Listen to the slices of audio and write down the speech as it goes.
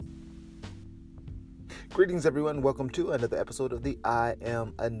Greetings, everyone. Welcome to another episode of the I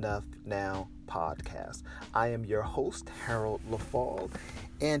Am Enough Now podcast. I am your host, Harold LaFall,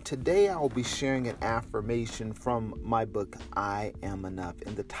 and today I will be sharing an affirmation from my book, I Am Enough.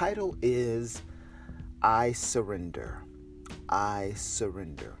 And the title is, I Surrender. I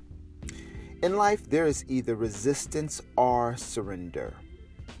Surrender. In life, there is either resistance or surrender.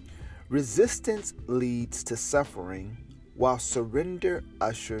 Resistance leads to suffering, while surrender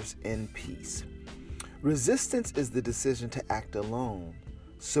ushers in peace. Resistance is the decision to act alone.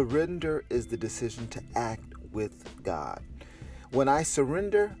 Surrender is the decision to act with God. When I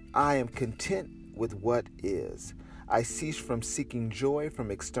surrender, I am content with what is. I cease from seeking joy from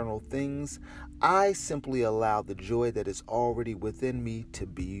external things. I simply allow the joy that is already within me to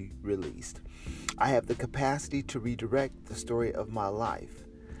be released. I have the capacity to redirect the story of my life.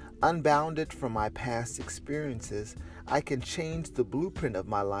 Unbounded from my past experiences, I can change the blueprint of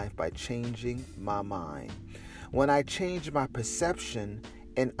my life by changing my mind. When I change my perception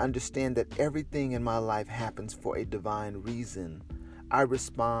and understand that everything in my life happens for a divine reason, I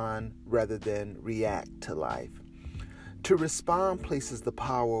respond rather than react to life. To respond places the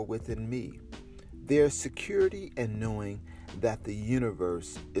power within me. There's security in knowing that the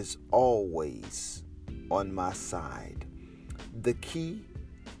universe is always on my side. The key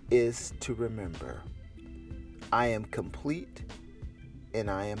is to remember, I am complete and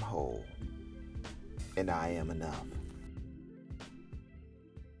I am whole and I am enough.